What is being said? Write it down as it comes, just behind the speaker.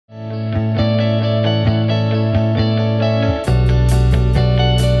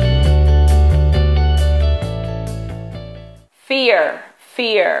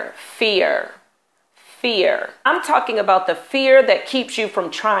Fear, fear, fear. I'm talking about the fear that keeps you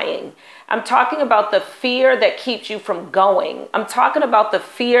from trying. I'm talking about the fear that keeps you from going. I'm talking about the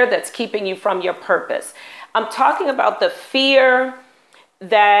fear that's keeping you from your purpose. I'm talking about the fear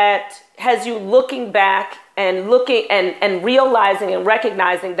that has you looking back and realizing and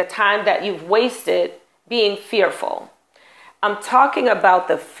recognizing the time that you've wasted being fearful. I'm talking about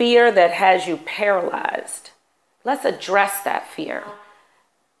the fear that has you paralyzed. Let's address that fear.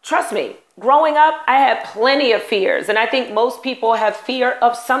 Trust me, growing up, I had plenty of fears, and I think most people have fear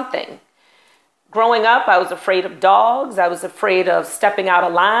of something. Growing up, I was afraid of dogs. I was afraid of stepping out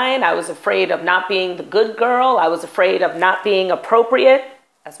of line. I was afraid of not being the good girl. I was afraid of not being appropriate.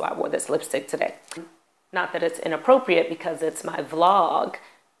 That's why I wore this lipstick today. Not that it's inappropriate because it's my vlog,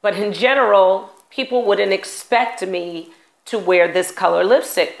 but in general, people wouldn't expect me to wear this color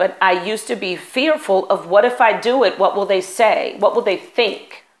lipstick. But I used to be fearful of, what if I do it? What will they say? What will they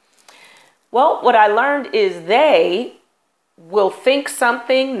think? Well, what I learned is they will think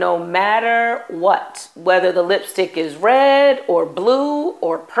something no matter what, whether the lipstick is red or blue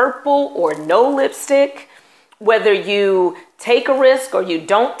or purple or no lipstick, whether you take a risk or you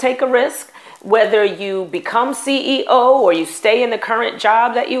don't take a risk, whether you become CEO or you stay in the current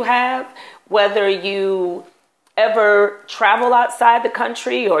job that you have, whether you ever travel outside the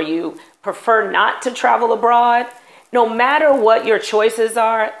country or you prefer not to travel abroad. No matter what your choices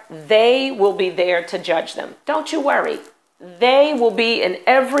are, they will be there to judge them. Don't you worry. They will be in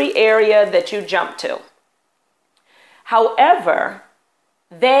every area that you jump to. However,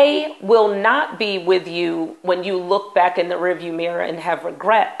 they will not be with you when you look back in the rearview mirror and have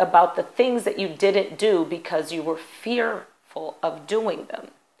regret about the things that you didn't do because you were fearful of doing them.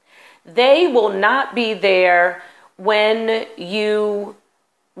 They will not be there when you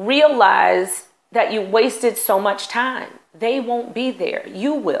realize that you wasted so much time. They won't be there.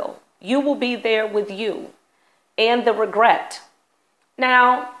 You will. You will be there with you and the regret.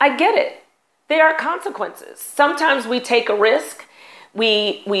 Now, I get it. There are consequences. Sometimes we take a risk.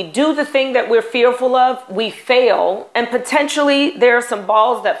 We do the thing that we're fearful of. We fail. And potentially there are some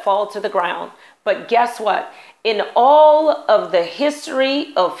balls that fall to the ground. But guess what? In all of the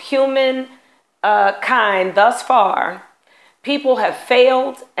history of human kind thus far, people have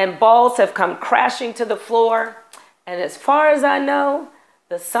failed and balls have come crashing to the floor. And as far as I know,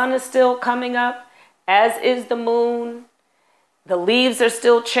 the sun is still coming up, as is the moon. The leaves are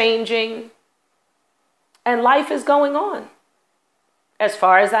still changing. And life is going on, as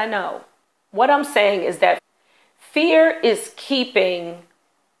far as I know. What I'm saying is that fear is keeping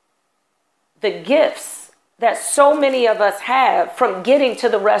the gifts that so many of us have from getting to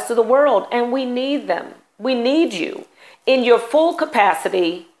the rest of the world. And we need them. We need you in your full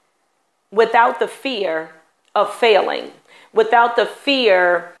capacity, without the fear of failing, without the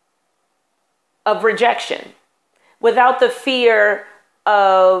fear of rejection, without the fear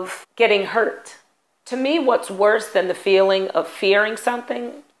of getting hurt. To me, what's worse than the feeling of fearing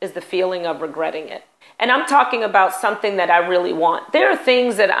something is the feeling of regretting it. And I'm talking about something that I really want. There are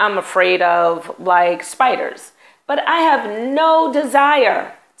things that I'm afraid of, like spiders, but I have no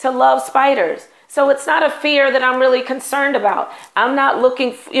desire to love spiders. So it's not a fear that I'm really concerned about. I'm not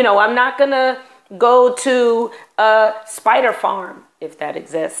looking, I'm not going to go to a spider farm, if that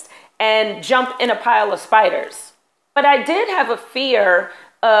exists, and jump in a pile of spiders. But I did have a fear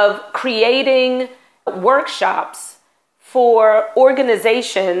of creating workshops for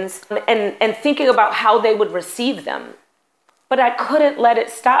organizations and thinking about how they would receive them. But I couldn't let it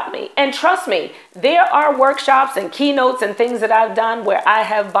stop me. And trust me, there are workshops and keynotes and things that I've done where I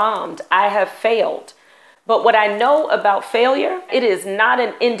have bombed, I have failed. But what I know about failure, it is not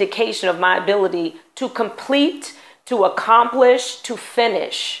an indication of my ability to complete, to accomplish, to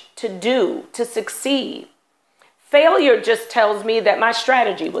finish, to do, to succeed. Failure just tells me that my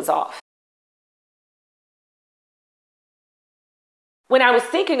strategy was off. When I was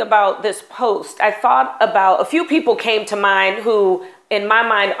thinking about this post, I thought about a few people came to mind who, in my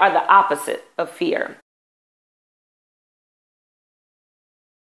mind, are the opposite of fear.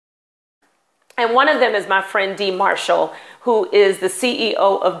 And one of them is my friend Dee Marshall, who is the CEO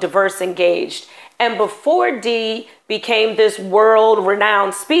of Diverse Engaged. And before Dee became this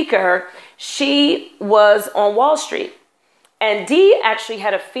world-renowned speaker, she was on Wall Street. And Dee actually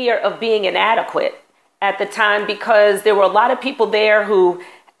had a fear of being inadequate at the time because there were a lot of people there who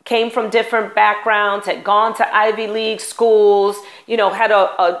came from different backgrounds, had gone to Ivy League schools, had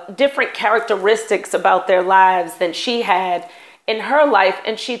a different characteristics about their lives than she had in her life,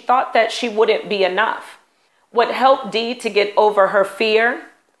 and she thought that she wouldn't be enough. What helped Dee to get over her fear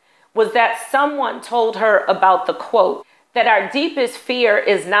was that someone told her about the quote That our deepest fear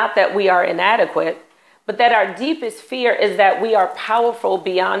is not that we are inadequate, but that our deepest fear is that we are powerful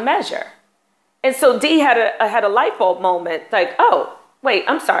beyond measure. And so D had a light bulb moment, like, oh, wait,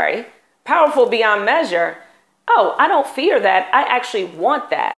 I'm sorry. Powerful beyond measure. Oh, I don't fear that. I actually want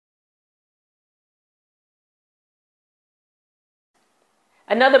that.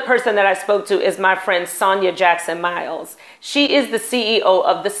 Another person that I spoke to is my friend Sonia Jackson Miles. She is the CEO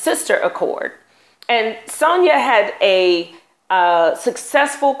of the Sister Accord. And Sonia had a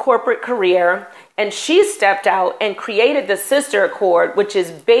successful corporate career, and she stepped out and created the Sister Accord, which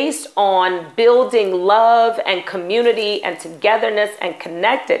is based on building love and community and togetherness and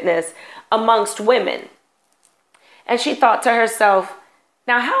connectedness amongst women. And she thought to herself,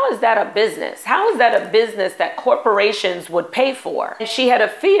 now, how is that a business? How is that a business that corporations would pay for? And she had a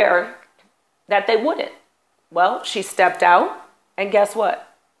fear that they wouldn't. Well, she stepped out, and guess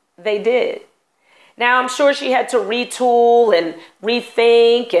what? They did. Now, I'm sure she had to retool and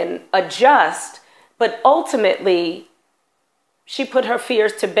rethink and adjust, but ultimately, she put her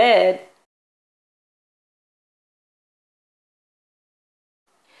fears to bed.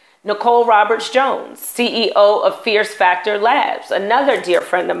 Nicole Roberts-Jones, CEO of Fierce Factor Labs, another dear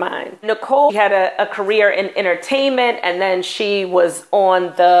friend of mine. Nicole had a career in entertainment, and then she was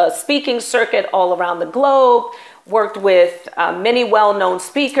on the speaking circuit all around the globe, worked with many well-known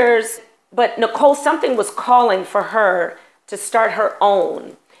speakers. But Nicole, something was calling for her to start her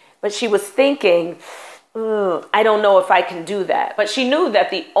own. But she was thinking, I don't know if I can do that. But she knew that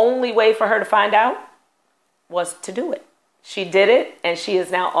the only way for her to find out was to do it. She did it, and she is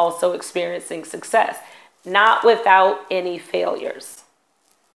now also experiencing success, not without any failures.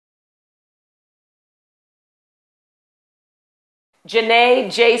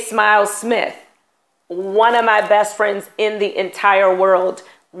 Janae J. Smile Smith, one of my best friends in the entire world,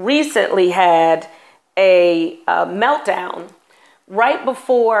 recently had a meltdown right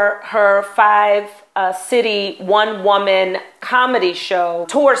before her 5-city, one-woman comedy show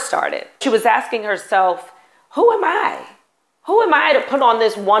tour started. She was asking herself, who am I? Who am I to put on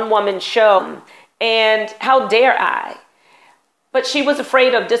this one-woman show? And how dare I? But she was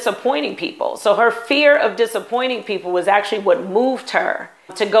afraid of disappointing people. So her fear of disappointing people was actually what moved her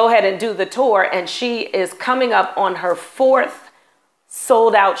to go ahead and do the tour. And she is coming up on her 4th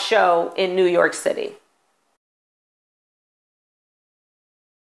sold-out show in New York City.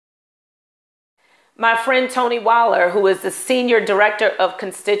 My friend Tony Waller, who is the Senior Director of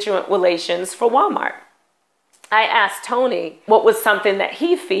Constituent Relations for Walmart. I asked Tony what was something that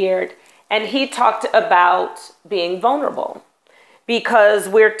he feared, and he talked about being vulnerable, because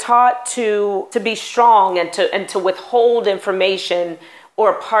we're taught to be strong and to withhold information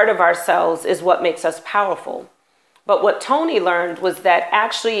or a part of ourselves is what makes us powerful. But what Tony learned was that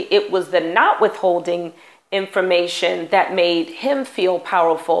actually it was the not withholding information that made him feel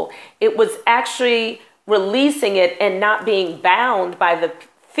powerful. It was actually releasing it and not being bound by the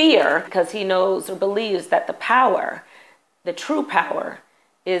fear, because he knows or believes that the power, the true power,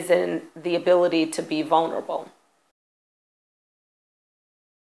 is in the ability to be vulnerable.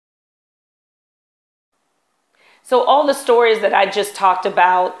 So all the stories that I just talked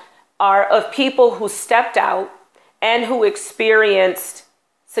about are of people who stepped out and who experienced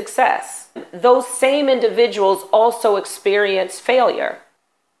success. Those same individuals also experienced failure.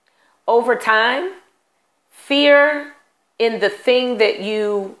 Over time, fear in the thing that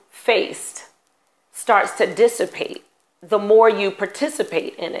you faced starts to dissipate the more you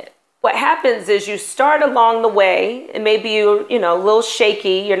participate in it. What happens is you start along the way, and maybe you're a little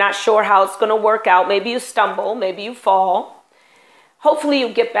shaky, you're not sure how it's going to work out, maybe you stumble, maybe you fall. Hopefully you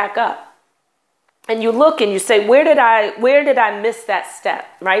get back up. And you look and you say, where did I miss that step,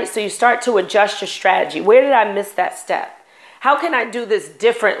 right? So you start to adjust your strategy. Where did I miss that step? How can I do this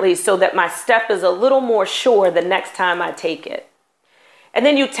differently so that my step is a little more sure the next time I take it? And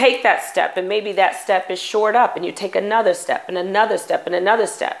then you take that step, and maybe that step is shored up, and you take another step and another step and another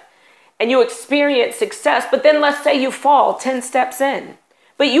step. And you experience success, but then let's say you fall 10 steps in.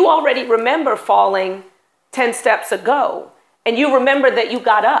 But you already remember falling 10 steps ago, and you remember that you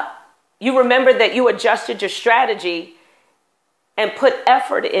got up. You remember that you adjusted your strategy and put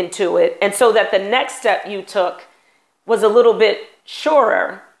effort into it, and so that the next step you took was a little bit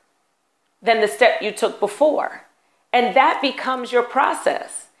surer than the step you took before. And that becomes your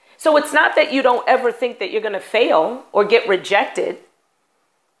process. So it's not that you don't ever think that you're going to fail or get rejected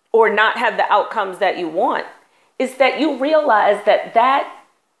or not have the outcomes that you want. It's that you realize that that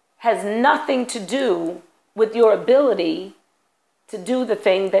has nothing to do with your ability to do the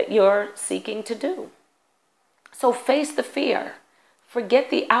thing that you're seeking to do. So face the fear. Forget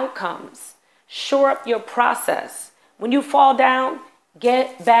the outcomes. Shore up your process. When you fall down,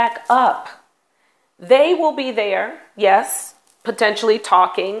 get back up. They will be there, yes, potentially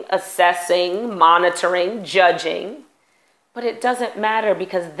talking, assessing, monitoring, judging, but it doesn't matter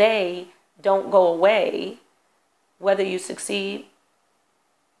because they don't go away whether you succeed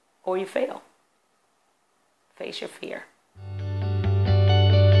or you fail. Face your fear.